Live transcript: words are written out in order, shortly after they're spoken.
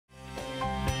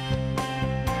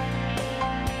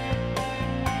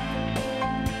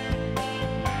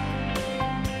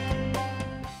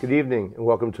Good evening and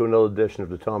welcome to another edition of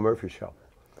the Tom Murphy Show.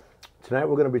 Tonight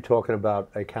we're going to be talking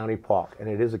about a county park, and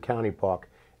it is a county park,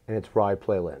 and it's Rye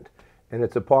Playland. And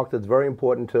it's a park that's very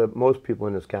important to most people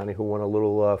in this county who want a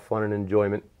little fun and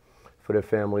enjoyment for their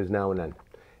families now and then.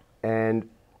 And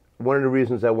one of the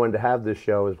reasons I wanted to have this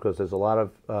show is because there's a lot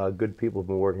of good people who've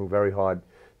been working very hard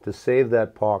to save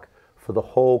that park for the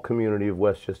whole community of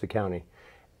Westchester County.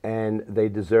 And they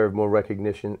deserve more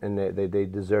recognition, and they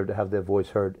deserve to have their voice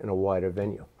heard in a wider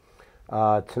venue.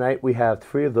 Tonight we have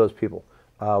three of those people.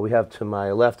 We have to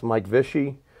my left Mike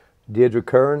Vishy, Deirdre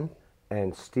Curran,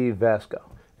 and Steve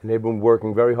Vasco. And they've been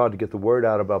working very hard to get the word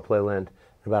out about Playland,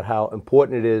 about how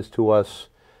important it is to us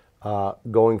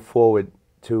going forward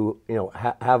to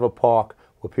have a park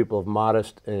where people of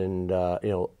modest and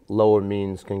lower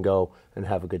means can go and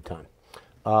have a good time.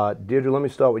 Deirdre, let me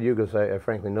start with you because I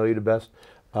frankly know you the best.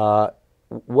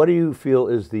 What do you feel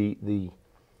is the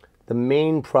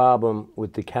main problem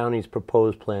with the county's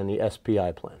proposed plan, the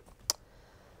SPI plan?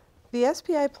 The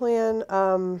SPI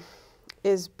plan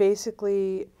is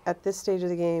basically, at this stage of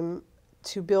the game,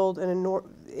 to build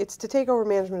it's to take over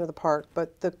management of the park,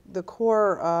 but the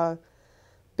core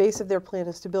base of their plan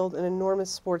is to build an enormous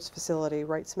sports facility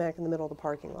right smack in the middle of the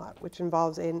parking lot, which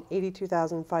involves an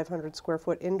 82,500 square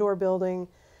foot indoor building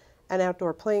and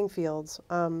outdoor playing fields.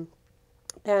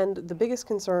 And the biggest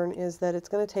concern is that it's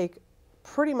going to take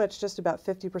pretty much just about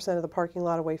 50% of the parking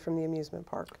lot away from the amusement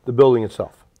park. The building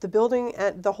itself? The building,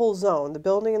 the whole zone, the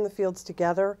building and the fields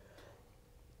together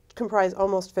comprise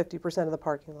almost 50% of the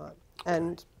parking lot. Okay.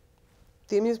 And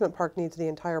the amusement park needs the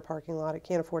entire parking lot. It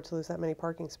can't afford to lose that many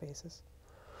parking spaces.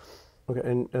 Okay,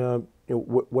 and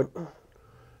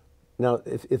now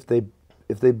if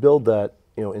they build that,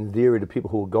 in theory, the people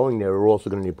who are going there are also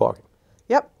going to need parking.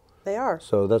 Yep. They are.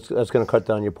 So that's going to cut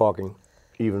down your parking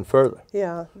even further.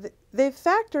 Yeah. They've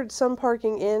factored some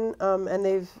parking in,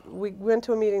 and we went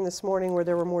to a meeting this morning where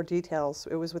there were more details.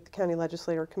 It was with the County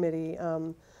Legislature Committee,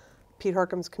 Pete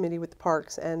Harcum's committee with the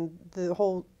parks, and the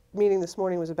whole meeting this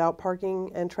morning was about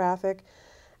parking and traffic.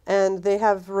 And they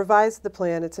have revised the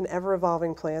plan. It's an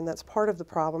ever-evolving plan. That's part of the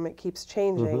problem. It keeps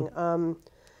changing. Mm-hmm.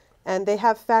 And they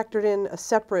have factored in a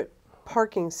separate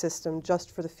parking system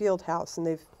just for the field house, and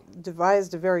they've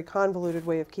devised a very convoluted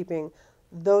way of keeping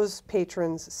those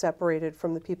patrons separated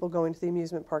from the people going to the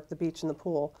amusement park, the beach, and the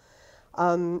pool.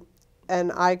 And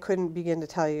I couldn't begin to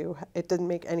tell you. It didn't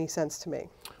make any sense to me.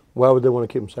 Why would they want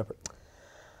to keep them separate?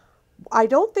 I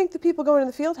don't think the people going to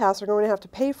the field house are going to have to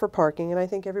pay for parking, and I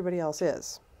think everybody else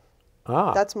is.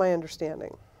 Ah. That's my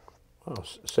understanding. Well,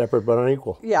 separate but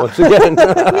unequal. Yeah. Once again.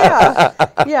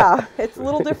 Yeah. It's a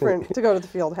little different to go to the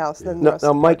field house than the rest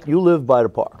now, of the Mike, park. you live by the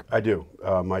park. I do.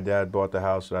 My dad bought the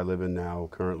house that I live in now,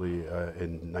 currently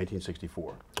in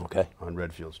 1964. Okay. On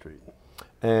Redfield Street.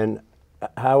 And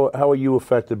how are you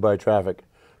affected by traffic?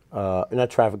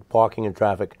 Not traffic, parking and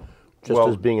traffic, just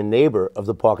as being a neighbor of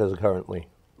the park as currently?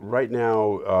 Right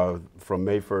now, from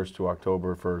May 1st to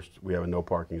October 1st, we have a no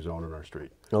parking zone on our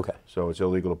street. Okay. So it's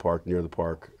illegal to park near the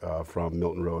park from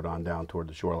Milton Road on down toward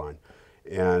the shoreline.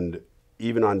 And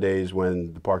even on days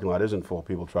when the parking lot isn't full,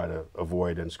 people try to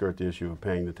avoid and skirt the issue of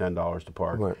paying the $10 to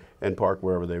park, right, and park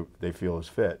wherever they feel is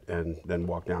fit, and then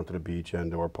walk down to the beach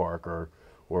and or park or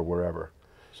wherever.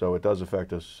 So it does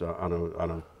affect us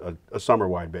on a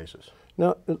summer-wide basis.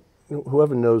 Now,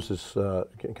 whoever knows this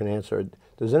can answer.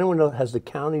 Does anyone know, has the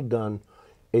county done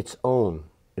its own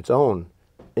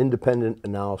independent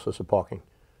analysis of parking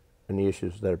and the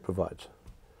issues that it provides?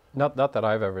 Not that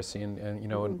I've ever seen, and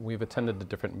when we've attended the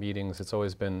different meetings, it's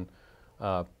always been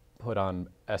put on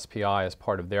SPI as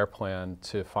part of their plan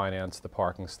to finance the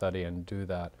parking study and do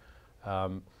that.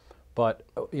 But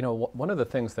one of the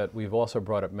things that we've also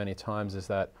brought up many times is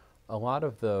that a lot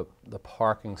of the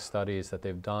parking studies that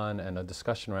they've done and a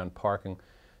discussion around parking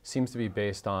seems to be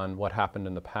based on what happened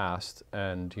in the past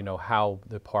and how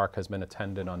the park has been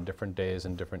attended on different days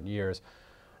and different years.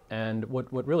 And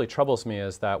what really troubles me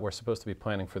is that we're supposed to be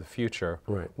planning for the future.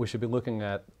 Right. We should be looking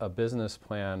at a business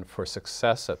plan for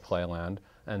success at Playland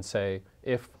and say,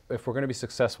 if we're going to be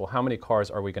successful, how many cars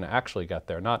are we going to actually get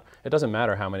there? It doesn't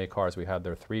matter how many cars we had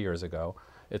there 3 years ago.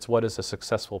 It's what does a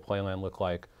successful Playland look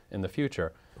like in the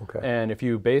future? Okay. And if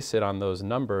you base it on those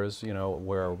numbers,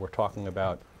 where we're talking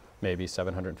about maybe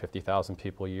 750,000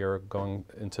 people a year going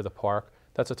into the park,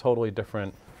 that's a totally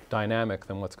different dynamic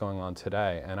than what's going on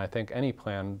today. And I think any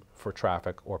plan for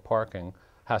traffic or parking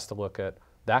has to look at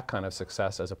that kind of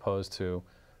success as opposed to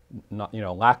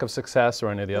lack of success or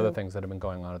any of the other things that have been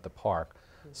going on at the park.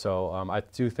 So I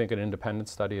do think an independent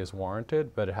study is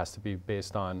warranted, but it has to be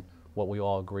based on what we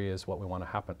all agree is what we want to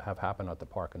have happen at the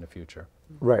park in the future.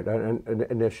 Right,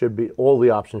 and there should be, all the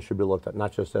options should be looked at,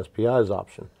 not just SPI's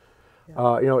option. You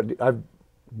know, I've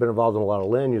been involved in a lot of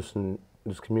land use in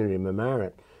this community in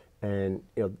Mamaroneck, and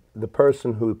you know, the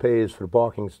person who pays for the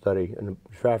parking study and the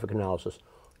traffic analysis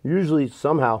usually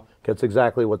somehow gets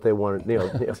exactly what they wanted. You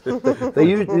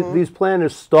know, these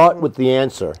planners start with the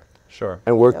answer Sure.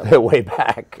 and work their way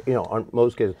back. You know, on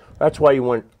most cases, that's why you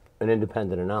want an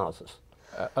independent analysis.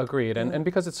 Agreed, and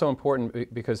because it's so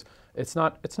important, because it's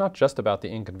not just about the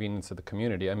inconvenience of the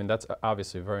community. I mean, that's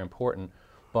obviously very important,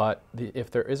 but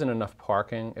if there isn't enough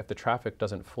parking, if the traffic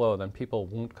doesn't flow, then people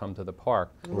won't come to the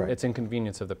park. Right. It's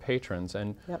inconvenience of the patrons,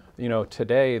 and you know,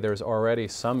 today there's already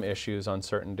some issues on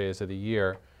certain days of the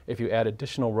year. If you add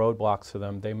additional roadblocks to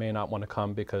them, they may not want to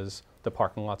come because the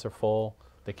parking lots are full.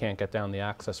 They can't get down the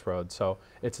access road. So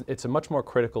it's a much more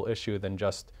critical issue than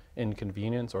just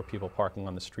inconvenience or people parking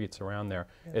on the streets around there.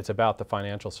 It's about the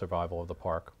financial survival of the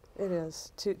park. It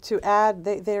is. To add,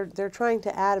 they're trying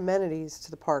to add amenities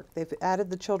to the park. They've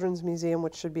added the Children's Museum,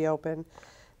 which should be open.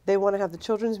 They want to have the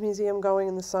Children's Museum going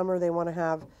in the summer. They want to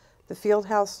have the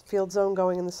field zone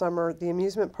going in the summer. The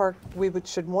amusement park,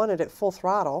 should want it at full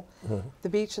throttle. The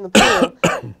beach and the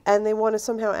pool. And they want to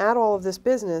somehow add all of this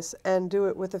business and do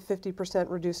it with a 50%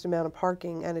 reduced amount of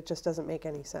parking, and it just doesn't make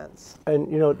any sense. And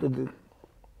you know,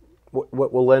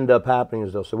 what will end up happening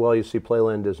is they'll say, well, you see,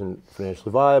 Playland isn't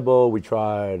financially viable. We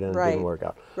tried and it didn't work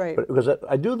out. Right. But because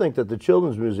I do think that the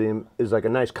Children's Museum is like a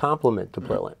nice complement to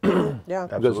Playland. Yeah,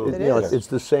 Because Absolutely. you know, It is. it's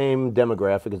the same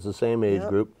demographic, it's the same age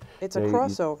group. It's a You know,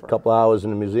 crossover. A couple hours in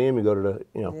the museum, you go to the,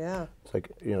 you know, Yeah. it's like,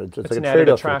 you know, it's like an a added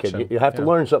trade-off for a kid. attraction. You have to Yeah.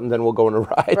 learn something, then we'll go on a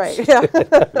ride. Right, yeah.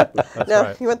 Now,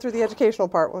 right. you went through the educational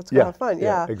part, what's kind of fun,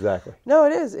 yeah. Exactly. No,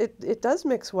 it is. It does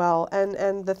mix well,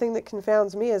 and the thing that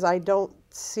confounds me is I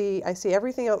see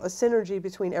everything else, a synergy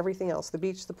between everything else, the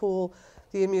beach, the pool,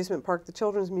 the amusement park, the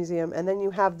Children's Museum, and then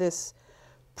you have this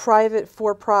private,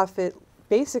 for-profit,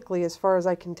 basically, as far as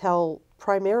I can tell,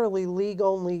 primarily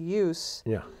league-only use.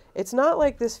 Yeah. It's not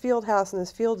like this field house and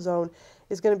this field zone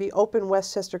is going to be open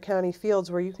Westchester County fields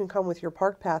where you can come with your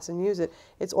park pass and use it.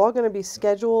 It's all going to be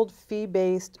scheduled,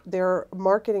 fee-based. They're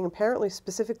marketing apparently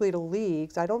specifically to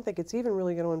leagues. I don't think it's even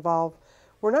really going to involve,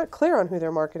 we're not clear on who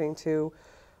they're marketing to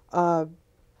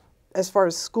as far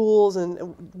as schools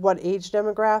and what age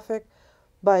demographic,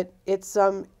 but it's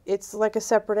like a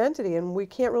separate entity, and we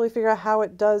can't really figure out how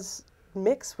it does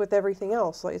mix with everything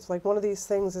else. It's like one of these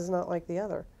things is not like the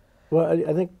other. Well,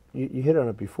 I think you hit on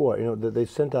it before. You know, they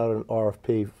sent out an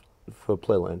RFP for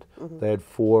Playland. They had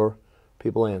 4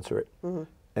 people answer it.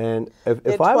 And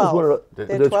if I was one of They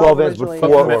the, had the 12 12 answers originally. before,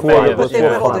 Yeah. before, Yeah, before they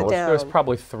whittled it finalists down. There's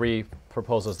probably 3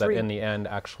 proposals that 3. in the end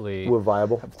actually were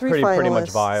viable. Three pretty much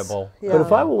finalists. viable. Yeah. But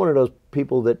if I were one of those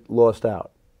people that lost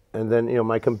out, and then you know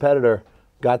my competitor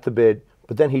got the bid,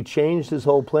 but then he changed his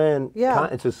whole plan. Yeah.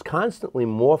 It's this constantly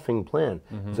morphing plan.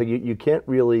 So you can't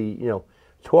really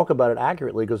talk about it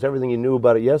accurately because everything you knew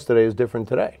about it yesterday is different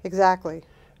today. Exactly.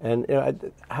 And you know,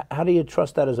 how do you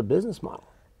trust that as a business model?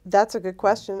 That's a good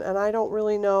question, and I don't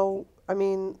really know. I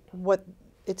mean,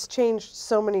 it's changed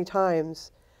so many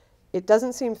times. It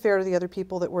doesn't seem fair to the other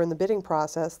people that were in the bidding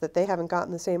process that they haven't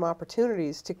gotten the same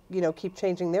opportunities to, keep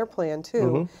changing their plan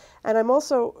too. And I'm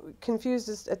also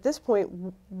confused at this point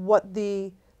what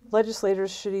the legislators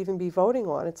should even be voting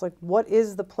on. It's like, what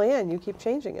is the plan? You keep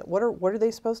changing it. What are they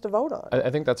supposed to vote on? I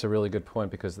think that's a really good point,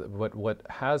 because what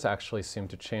has actually seemed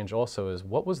to change also is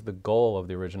what was the goal of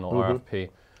the original RFP.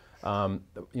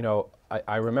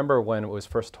 I remember when it was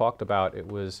first talked about, it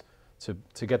was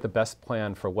to get the best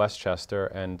plan for Westchester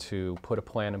and to put a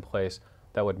plan in place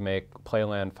that would make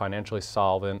Playland financially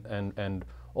solvent and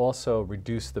also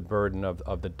reduce the burden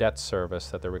of the debt service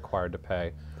that they're required to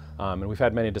pay. And we've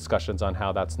had many discussions on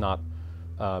how that's not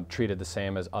treated the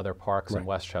same as other parks in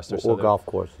Westchester. Or that- golf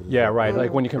courses. Yeah, right.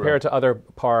 Like when you compare it to other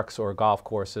parks or golf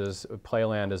courses,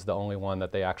 Playland is the only one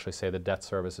that they actually say the debt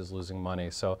service is losing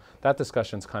money. So that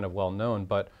discussion's kind of well known.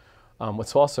 But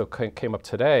what's also came up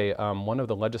today, one of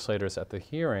the legislators at the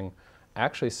hearing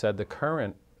actually said the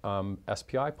current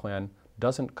SPI plan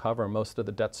doesn't cover most of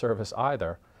the debt service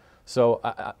either. So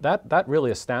that really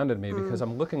astounded me, because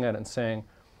I'm looking at it and saying,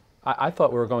 I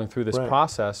thought we were going through this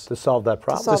process to solve that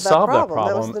problem. solve to that solve that problem.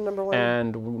 That was problem. the number one.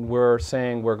 And we're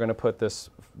saying we're going to put this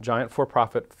giant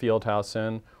for-profit field house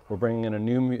in. We're bringing in a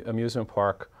new amusement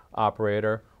park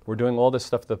operator. We're doing all this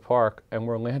stuff at the park, and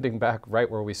we're landing back right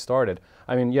where we started.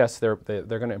 I mean, yes, they're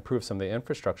going to improve some of the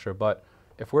infrastructure, but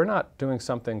if we're not doing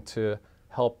something to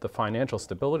help the financial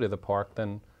stability of the park,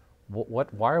 then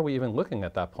why are we even looking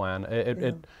at that plan?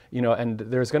 And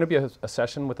there's going to be a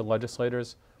session with the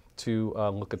legislators to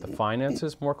look at the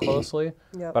finances more closely.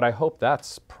 Yep. But I hope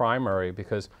that's primary,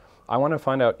 because I want to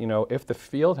find out, if the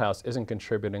field house isn't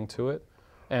contributing to it,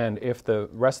 and if the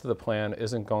rest of the plan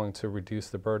isn't going to reduce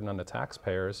the burden on the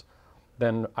taxpayers,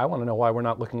 then I want to know why we're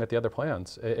not looking at the other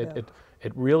plans.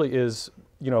 It really is,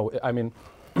 I mean,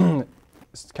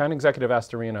 County Executive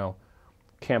Astorino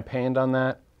campaigned on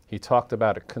that. He talked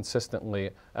about it consistently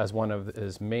as one of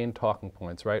his main talking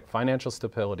points, right? Financial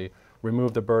stability,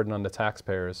 remove the burden on the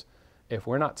taxpayers. If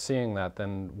we're not seeing that,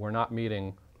 then we're not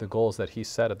meeting the goals that he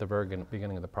set at the very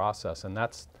beginning of the process, and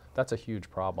that's a huge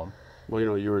problem.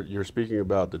 Well, you're speaking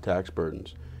about the tax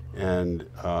burdens, and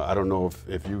I don't know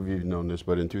if you've even known this,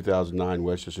 but in 2009,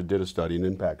 Westchester did a study, an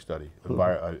impact study,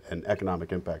 an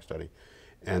economic impact study,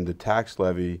 and the tax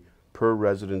levy per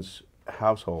residence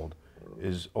household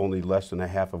is only less than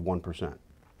 0.5%.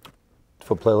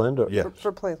 For Playland? Or? Yeah.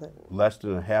 For Playland. Less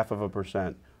than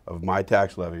 0.5% of my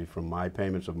tax levy from my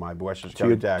payments of my Westchester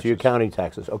County taxes. To your county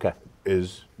taxes, okay.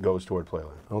 Goes toward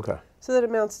Playland. Okay. So that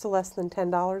amounts to less than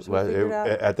 $10 we figured out?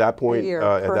 At that point, year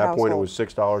at per that point, it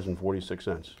household. was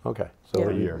 $6.46. Okay. So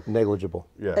A year. negligible.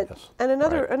 Yeah. And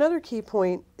Right. another key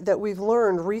point that we've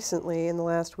learned recently in the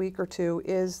last week or two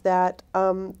is that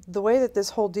the way that this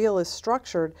whole deal is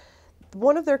structured,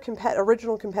 one of their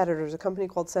original competitors, a company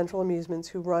called Central Amusements,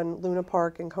 who run Luna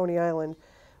Park and Coney Island,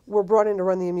 were brought in to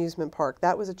run the amusement park.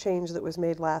 That was a change that was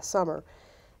made last summer.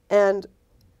 And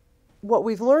what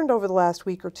we've learned over the last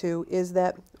week or two is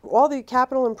that all the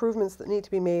capital improvements that need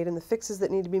to be made and the fixes that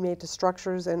need to be made to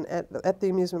structures and at the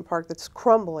amusement park that's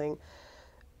crumbling,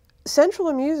 Central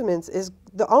Amusements,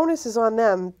 the onus is on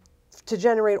them to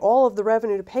generate all of the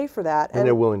revenue to pay for that. And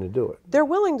they're willing to do it. They're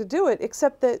willing to do it,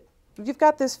 except that you've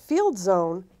got this field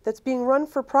zone that's being run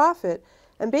for profit,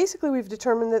 and basically we've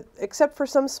determined that except for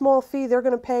some small fee they're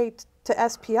going to pay to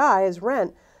SPI as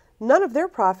rent, none of their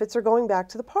profits are going back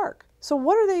to the park. So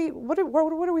what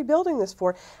are we building this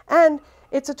for? And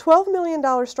it's a $12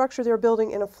 million structure they're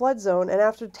building in a flood zone, and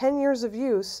after 10 years of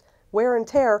use, wear and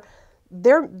tear,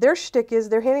 their shtick is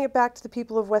they're handing it back to the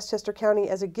people of Westchester County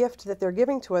as a gift that they're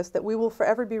giving to us that we will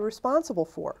forever be responsible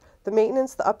for. The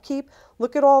maintenance, the upkeep,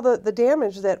 look at all the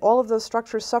damage that all of those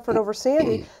structures suffered over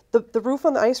Sandy. The roof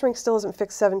on the ice rink still isn't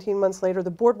fixed 17 months later.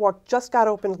 The boardwalk just got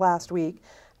opened last week.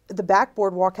 The back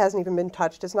boardwalk hasn't even been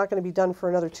touched. It's not going to be done for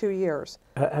another 2 years.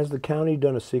 Has the county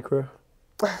done a SECRA?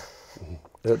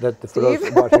 For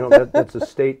those watching, that's a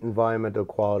state environmental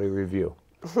quality review.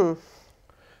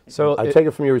 So I take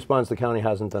it from your response, the county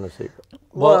hasn't done a SECRA.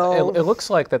 Well, it looks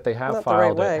like that they have not the right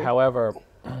filed way. it. However,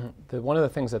 one of the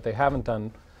things that they haven't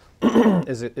done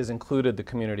is included the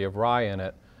community of Rye in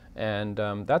it, and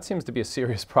that seems to be a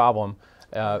serious problem.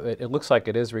 It looks like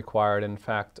it is required. In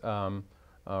fact,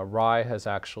 Rye has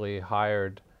actually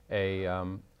hired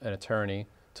an attorney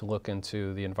to look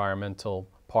into the environmental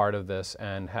part of this,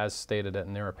 and has stated that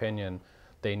in their opinion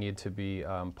they need to be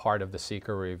part of the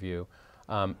SECRA review.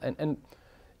 And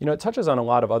it touches on a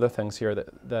lot of other things here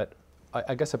that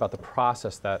I guess about the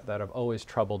process that have always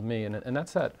troubled me, and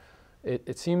that's that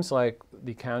it seems like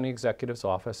the county executive's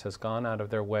office has gone out of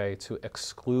their way to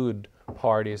exclude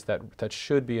parties that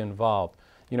should be involved.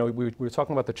 We were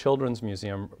talking about the Children's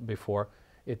Museum before.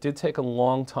 It did take a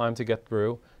long time to get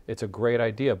through. It's a great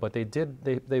idea, but they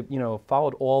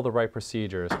followed all the right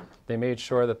procedures. They made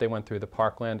sure that they went through the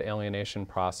parkland alienation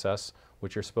process,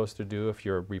 which you're supposed to do if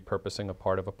you're repurposing a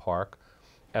part of a park.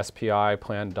 SPI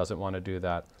plan doesn't want to do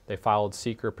that. They followed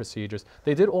SECRA procedures.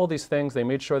 They did all these things. They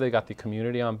made sure they got the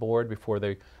community on board before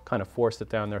they kind of forced it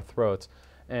down their throats.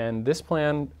 And this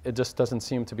plan, it just doesn't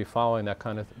seem to be following that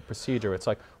kind of procedure. It's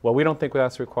like, well, we don't think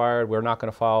that's required. We're not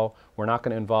going to follow. We're not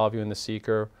going to involve you in the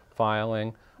SECRA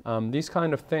filing. These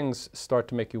kind of things start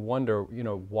to make you wonder,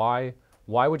 why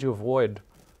would you avoid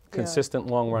consistent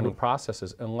long-running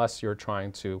processes unless you're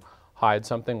trying to hide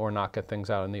something or not get things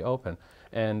out in the open?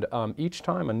 And each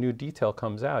time a new detail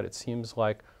comes out, it seems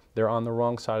like they're on the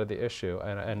wrong side of the issue,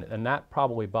 and that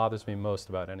probably bothers me most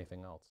about anything else.